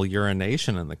accidental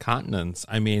urination in the continents.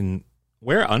 I mean,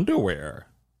 wear underwear.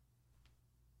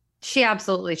 She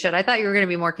absolutely should. I thought you were going to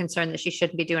be more concerned that she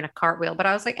shouldn't be doing a cartwheel, but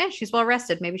I was like, she's well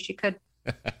rested. Maybe she could.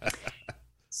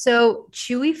 So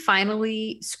Chewie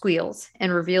finally squeals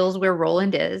and reveals where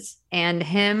Roland is. And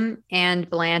him and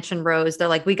Blanche and Rose, they're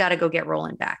like, we got to go get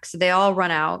Roland back. So they all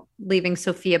run out, leaving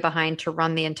Sophia behind to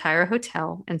run the entire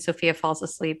hotel. And Sophia falls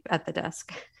asleep at the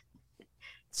desk.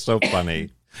 So funny.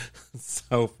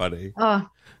 So funny. Oh.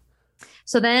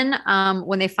 So then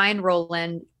when they find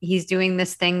Roland, he's doing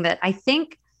this thing that I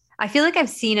feel like I've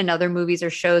seen in other movies or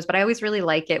shows, but I always really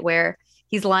like it, where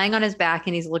he's lying on his back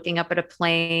and he's looking up at a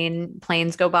plane.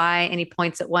 Planes go by and he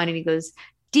points at one and he goes,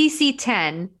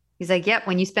 DC-10. He's like, yep,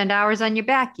 when you spend hours on your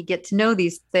back, you get to know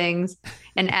these things.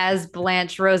 And as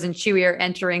Blanche, Rose, and Chewie are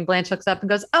entering, Blanche looks up and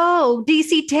goes, oh,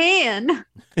 DC-10.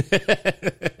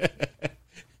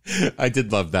 I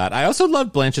did love that. I also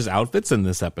loved Blanche's outfits in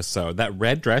this episode. That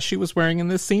red dress she was wearing in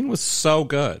this scene was so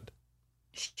good.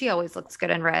 She always looks good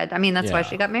in red. I mean, that's why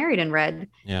she got married in red.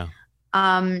 Yeah.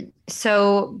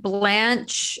 So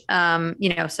Blanche,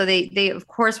 so they of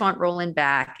course want Roland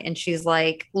back. And she's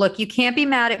like, look, you can't be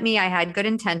mad at me. I had good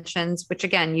intentions, which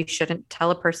again, you shouldn't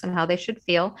tell a person how they should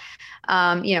feel.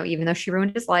 Even though she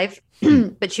ruined his life,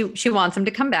 but she wants him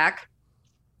to come back.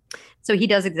 So he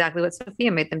does exactly what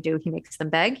Sophia made them do. He makes them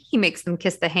beg. He makes them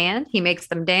kiss the hand. He makes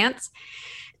them dance.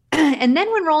 And then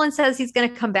when Roland says he's going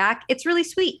to come back, it's really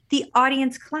sweet. The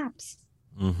audience claps.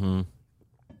 Mm-hmm.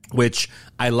 Which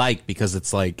I like, because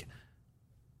it's like,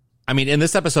 I mean, in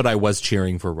this episode, I was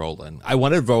cheering for Roland. I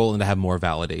wanted Roland to have more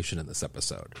validation in this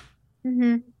episode.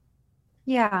 Mm-hmm.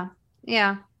 Yeah.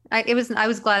 I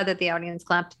was glad that the audience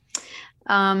clapped.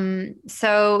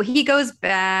 So he goes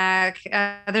back.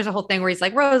 There's a whole thing where he's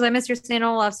like, Rose, I miss your St.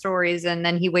 Olaf stories. And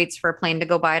then he waits for a plane to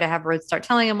go by to have Rose start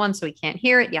telling him one so he can't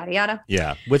hear it, yada, yada.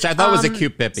 Yeah, which I thought was a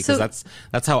cute bit, because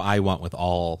that's how I want with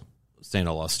all St.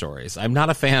 Olaf stories. I'm not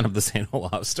a fan of the St.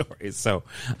 Olaf stories, so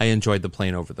I enjoyed the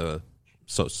plane over the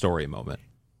story moment.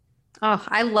 Oh,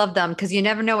 I love them, because you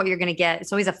never know what you're going to get.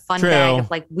 It's always a fun bag of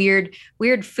like weird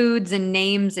foods and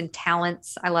names and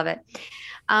talents. I love it.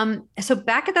 So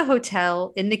back at the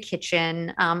hotel in the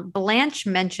kitchen, Blanche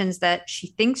mentions that she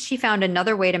thinks she found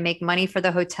another way to make money for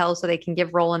the hotel so they can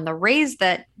give Roland the raise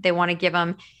that they want to give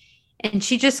him. And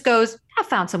she just goes, I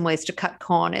found some ways to cut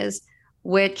corners,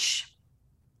 which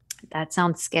that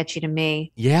sounds sketchy to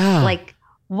me. Yeah. Like,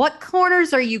 what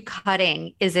corners are you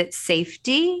cutting? Is it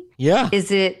safety? Yeah.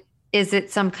 Is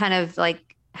it some kind of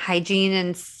like hygiene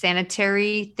and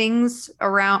sanitary things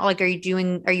around? Like, are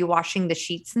you washing the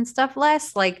sheets and stuff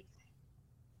less? Like,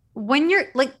 when you're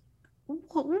like,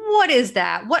 what is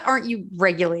that? What aren't you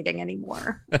regulating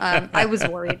anymore? I was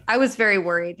worried. I was very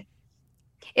worried.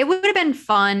 It would have been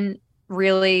fun,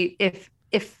 really, if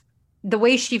the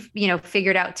way she,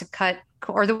 figured out to cut,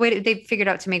 or the way they figured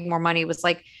out to make more money was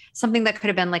like something that could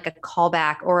have been like a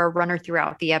callback or a runner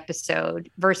throughout the episode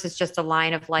versus just a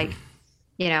line of like,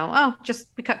 just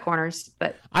we cut corners.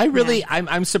 But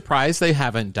I'm surprised they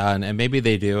haven't done, and maybe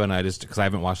they do, and I just, because I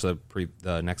haven't watched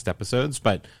the next episodes,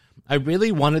 but I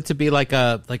really want it to be like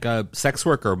a sex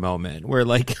worker moment where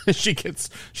like she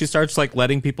starts like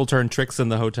letting people turn tricks in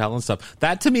the hotel and stuff.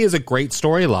 That to me is a great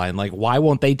storyline. Like, why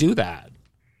won't they do that?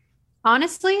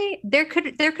 Honestly, there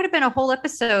could have been a whole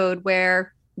episode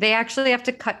where they actually have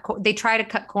to they try to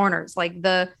cut corners. Like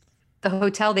the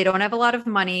hotel, they don't have a lot of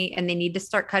money and they need to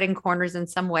start cutting corners in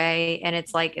some way. And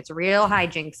it's like, it's real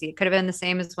hijinksy. It could have been the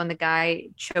same as when the guy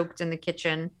choked in the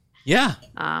kitchen. Yeah.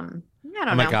 I don't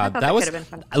know. Oh my God. That was, could have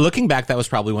been fun. Looking back, that was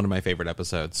probably one of my favorite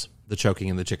episodes. The choking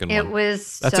in the chicken one. It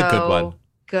was That's a good one.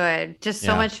 Good. Just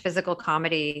so much physical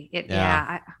comedy.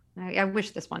 I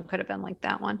wish this one could have been like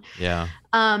that one. Yeah.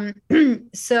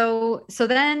 So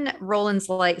then Roland's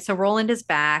like, so Roland is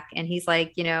back and he's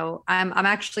like, I'm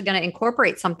actually going to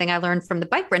incorporate something I learned from the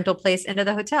bike rental place into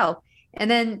the hotel. And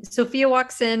then Sophia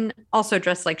walks in also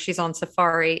dressed like she's on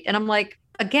safari. And I'm like,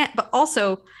 again, but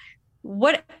also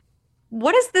what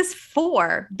is this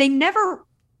for? They never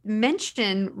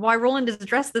mention why Roland is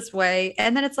dressed this way.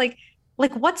 And then it's like,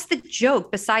 what's the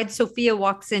joke besides Sophia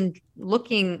walks in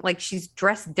looking like she's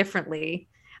dressed differently?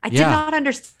 I did not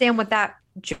understand what that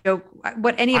joke,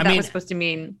 what any of that was supposed to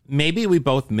mean. Maybe we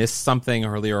both missed something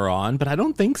earlier on, but I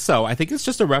don't think so. I think it's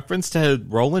just a reference to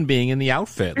Roland being in the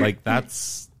outfit. Like,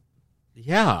 that's,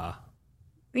 yeah.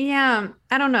 Yeah.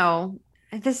 I don't know.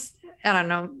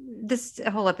 This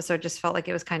whole episode just felt like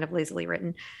it was kind of lazily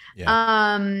written.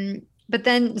 Yeah. But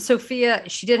then Sophia,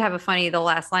 she did have the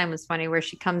last line was funny, where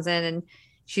she comes in and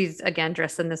she's again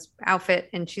dressed in this outfit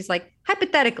and she's like,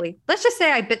 hypothetically, let's just say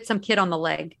I bit some kid on the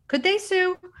leg. Could they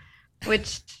sue?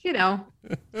 Which,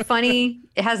 funny.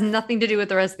 It has nothing to do with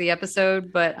the rest of the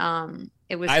episode, but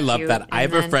It was I love cute. that. I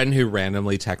have And a friend who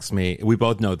randomly texts me. We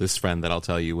both know this friend that I'll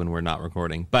tell you when we're not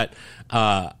recording. But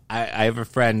I have a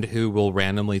friend who will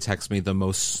randomly text me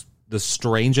the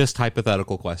strangest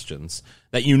hypothetical questions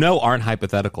that aren't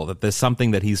hypothetical, that there's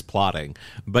something that he's plotting,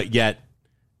 but yet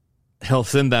he'll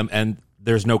send them and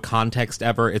there's no context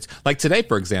ever. It's like today,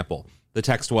 for example, the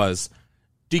text was,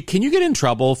 can you get in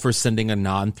trouble for sending a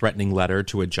non-threatening letter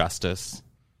to a justice?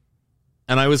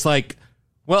 And I was like,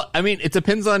 well, I mean, it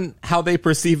depends on how they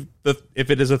perceive if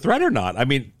it is a threat or not. I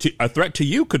mean, a threat to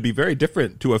you could be very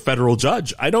different to a federal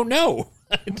judge. I don't know.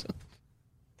 That's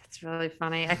really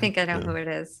funny. I think I know who it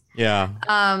is. Yeah.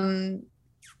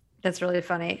 That's really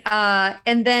funny.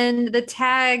 And then the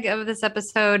tag of this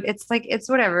episode, it's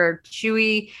whatever.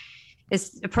 Chewie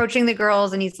is approaching the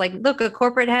girls and he's like, look, a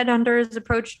corporate headhunter has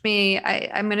approached me.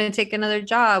 I'm going to take another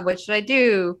job. What should I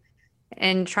do?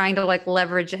 And trying to like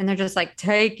leverage, and they're just like,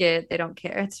 take it. They don't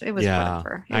care. It was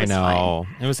whatever. It was know.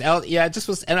 Fine. It was, it just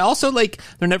was. And also like,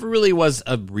 there never really was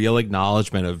a real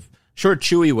acknowledgement of, sure,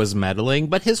 Chewie was meddling,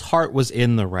 but his heart was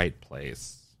in the right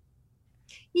place.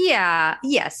 Yeah.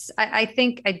 Yes. I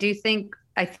think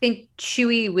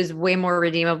Chewie was way more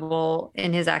redeemable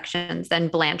in his actions than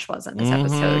Blanche was in this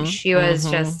episode. She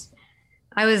was just,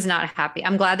 I was not happy.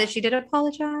 I'm glad that she did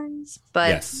apologize, but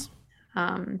yes.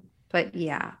 But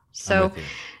yeah, so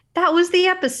that was the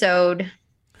episode.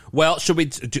 Well, should we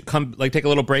take a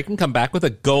little break and come back with a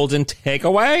golden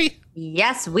takeaway?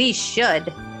 Yes, we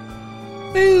should.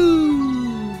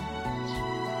 Woo!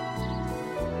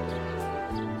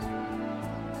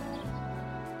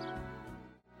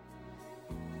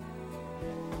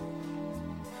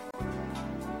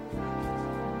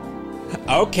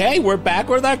 Okay, we're back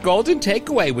with our golden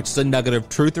takeaway, which is a nugget of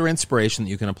truth or inspiration that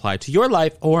you can apply to your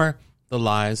life or the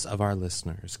lives of our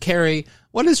listeners. Carrie,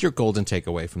 what is your golden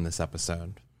takeaway from this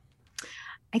episode?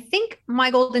 I think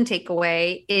my golden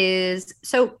takeaway is,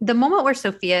 so the moment where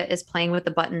Sophia is playing with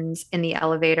the buttons in the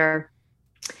elevator,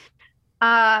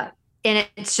 and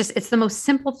it's the most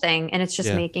simple thing, and it's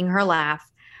just making her laugh.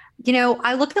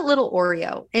 I look at little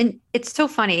Oreo, and it's so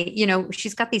funny.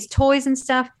 She's got these toys and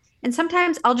stuff, and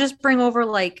sometimes I'll just bring over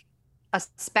like a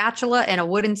spatula and a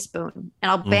wooden spoon, and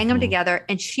I'll bang them together,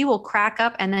 and she will crack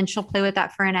up, and then she'll play with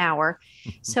that for an hour.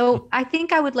 So I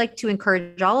think I would like to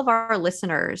encourage all of our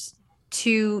listeners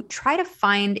to try to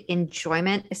find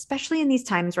enjoyment, especially in these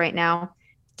times right now.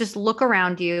 Just look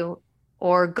around you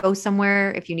or go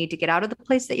somewhere if you need to get out of the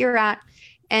place that you're at,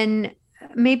 and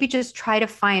maybe just try to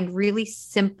find really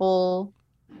simple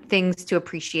things to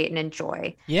appreciate and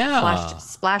enjoy. Yeah.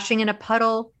 Splashing in a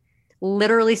puddle,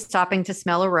 literally stopping to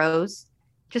smell a rose,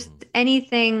 just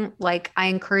anything. Like, I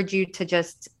encourage you to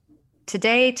just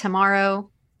today, tomorrow,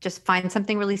 just find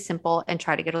something really simple and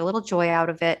try to get a little joy out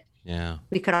of it. Yeah.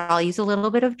 We could all use a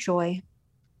little bit of joy.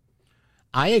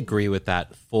 I agree with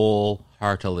that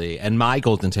full-heartedly. And my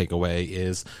golden takeaway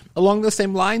is along the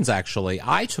same lines, actually.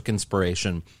 I took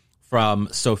inspiration from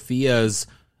Sophia's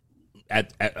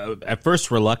at first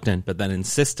reluctant, but then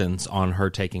insistence on her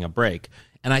taking a break.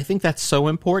 And I think that's so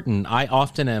important. I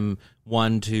often am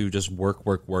one to just work,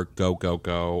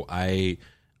 go. I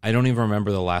don't even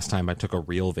remember the last time I took a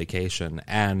real vacation.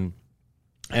 And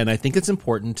I think it's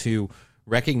important to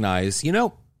recognize,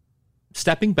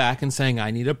 stepping back and saying, I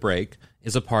need a break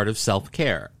is a part of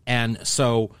self-care. And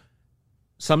so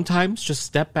sometimes just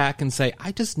step back and say,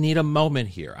 I just need a moment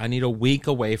here. I need a week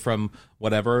away from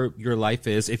whatever your life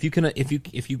is. If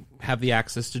you have the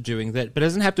access to doing that, but it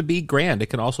doesn't have to be grand.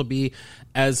 It can also be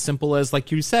as simple as,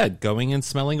 like you said, going and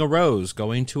smelling a rose,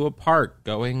 going to a park,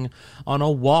 going on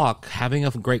a walk, having a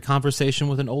great conversation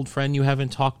with an old friend you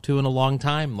haven't talked to in a long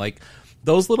time. Like,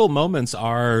 those little moments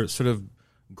are sort of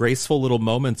graceful little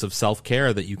moments of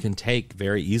self-care that you can take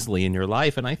very easily in your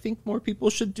life. And I think more people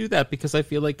should do that because I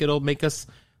feel like it'll make us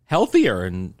healthier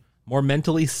and more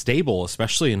mentally stable,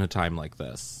 especially in a time like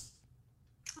this.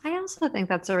 I also think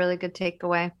that's a really good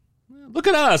takeaway. Look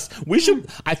at us.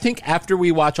 I think after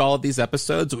we watch all of these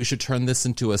episodes, we should turn this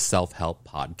into a self-help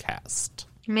podcast.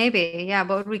 Maybe. Yeah.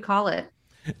 What would we call it?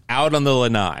 Out on the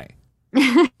Lanai.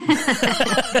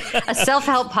 A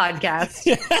self-help podcast.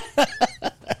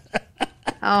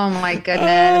 Oh my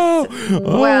goodness.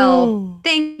 Well,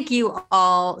 thank you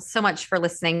all so much for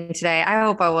listening today. I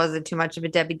hope I wasn't too much of a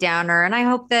Debbie Downer. And I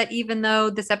hope that even though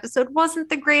this episode wasn't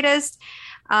the greatest,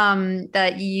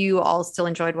 that you all still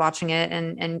enjoyed watching it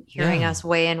and hearing us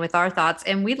weigh in with our thoughts.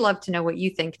 And we'd love to know what you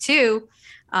think too,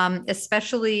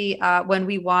 especially when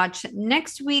we watch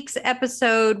next week's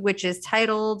episode, which is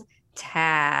titled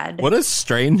Tad. What a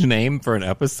strange name for an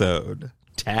episode.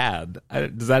 Tad.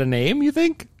 Is that a name, you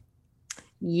think?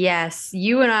 Yes,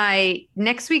 you and I,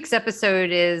 next week's episode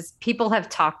is people have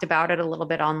talked about it a little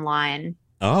bit online.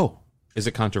 Oh, is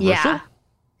it controversial? Yeah.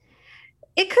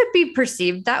 It could be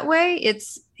perceived that way.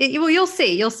 Well, you'll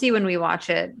see. You'll see when we watch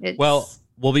it. Well,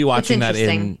 we'll be watching that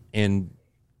interesting. in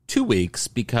 2 weeks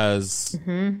because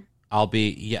I'll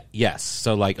be yes.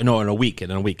 So like no, in a week,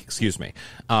 excuse me.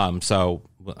 So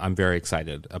I'm very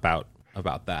excited about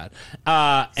that.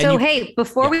 Hey,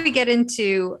 before we get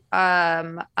into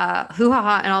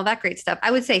hoo-ha-ha and all that great stuff,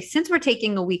 I would say, since we're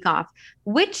taking a week off,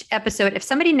 which episode, if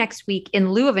somebody next week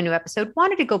in lieu of a new episode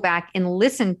wanted to go back and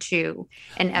listen to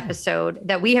an episode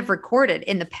that we have recorded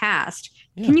in the past,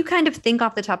 can you kind of think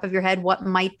off the top of your head what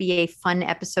might be a fun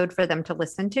episode for them to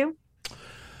listen to?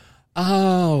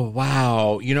 Oh,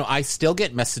 wow. You know, I still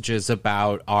get messages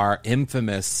about our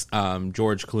infamous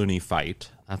George Clooney fight.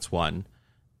 That's one.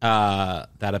 That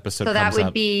episode so comes that would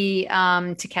up. Be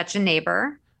To Catch a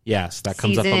Neighbor. Yes, that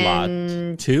comes up a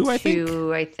lot. Two,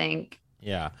 I think.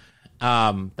 Yeah.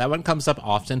 That one comes up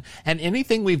often. And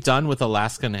anything we've done with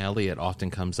Alaska and Elliot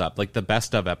often comes up. Like the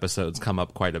best of episodes come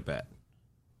up quite a bit.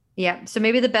 Yeah. So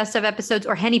maybe the best of episodes,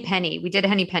 or Henny Penny. We did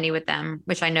Henny Penny with them,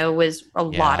 which I know was a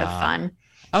lot of fun.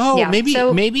 Oh, yeah,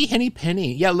 maybe Henny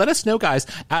Penny. Yeah, let us know, guys.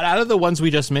 Out of the ones we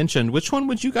just mentioned, which one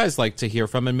would you guys like to hear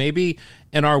from? And maybe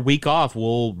in our week off,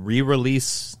 we'll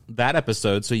re-release that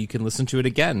episode so you can listen to it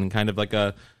again, kind of like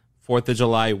a 4th of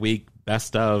July week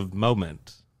best of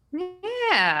moment.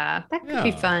 Yeah, that could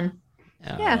be fun.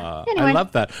 Yeah. Anyway. I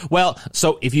love that. Well,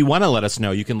 so if you want to let us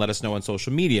know, you can let us know on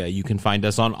social media. You can find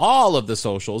us on all of the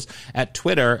socials, at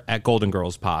Twitter at Golden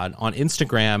Girls Pod, on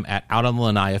Instagram at Out on the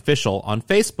Lanai Official, on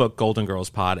Facebook Golden Girls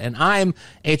Pod, and I'm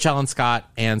H. Allen Scott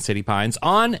and City Pines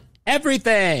on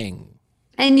everything.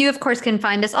 And you, of course, can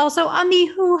find us also on the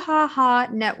Hoo-Ha-Ha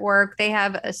Network. They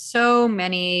have so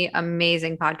many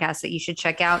amazing podcasts that you should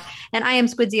check out. And I am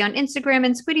Squidsy on Instagram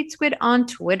and Squiddy Squid on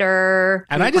Twitter.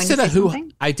 And I just did a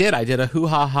I did a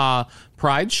Hoo-Ha-Ha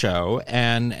Pride show.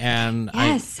 And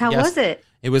yes, how was it?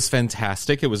 It was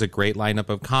fantastic. It was a great lineup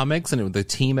of comics, and the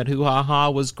team at Hoo-Ha-Ha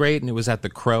was great. And it was at the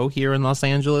Crow here in Los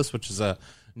Angeles, which is a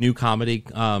new comedy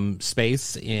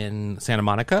space in Santa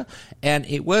Monica, and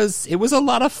it was a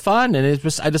lot of fun. And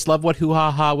I just love what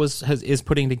Hoo-Ha-Ha is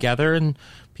putting together, and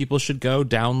people should go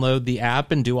download the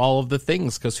app and do all of the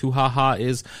things, because Hoo-Ha-Ha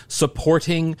is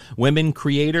supporting women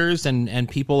creators and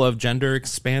people of gender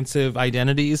expansive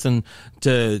identities, and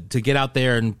to get out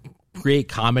there and create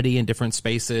comedy in different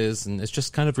spaces. And it's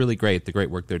just kind of really great, the great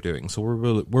work they're doing. So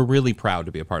we're really proud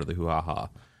to be a part of the Hoo-Ha-Ha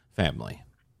family.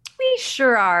 We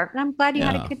sure are. And I'm glad you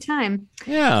had a good time.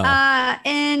 Yeah.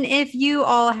 And if you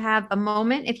all have a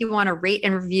moment, if you want to rate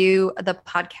and review the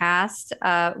podcast,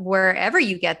 wherever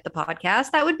you get the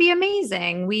podcast, that would be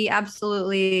amazing. We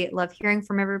absolutely love hearing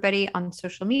from everybody on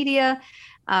social media.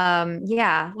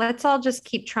 Let's all just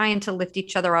keep trying to lift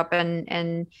each other up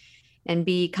and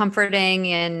be comforting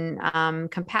and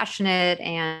compassionate,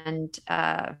 and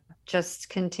just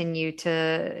continue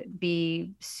to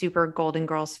be super Golden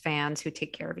Girls fans who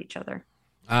take care of each other.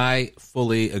 I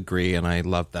fully agree, and I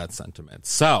love that sentiment.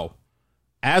 So,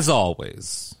 as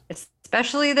always,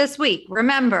 especially this week,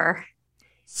 remember,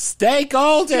 stay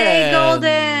golden! Stay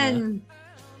golden!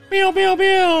 Pew, pew,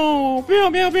 pew!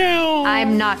 Pew, pew, pew!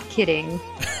 I'm not kidding.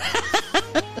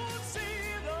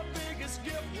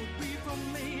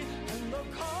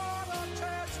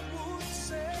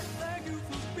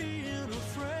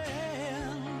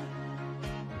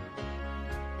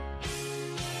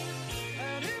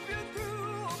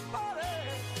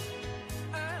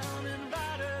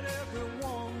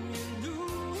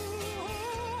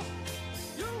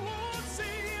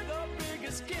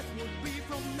 Gift would be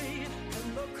from me.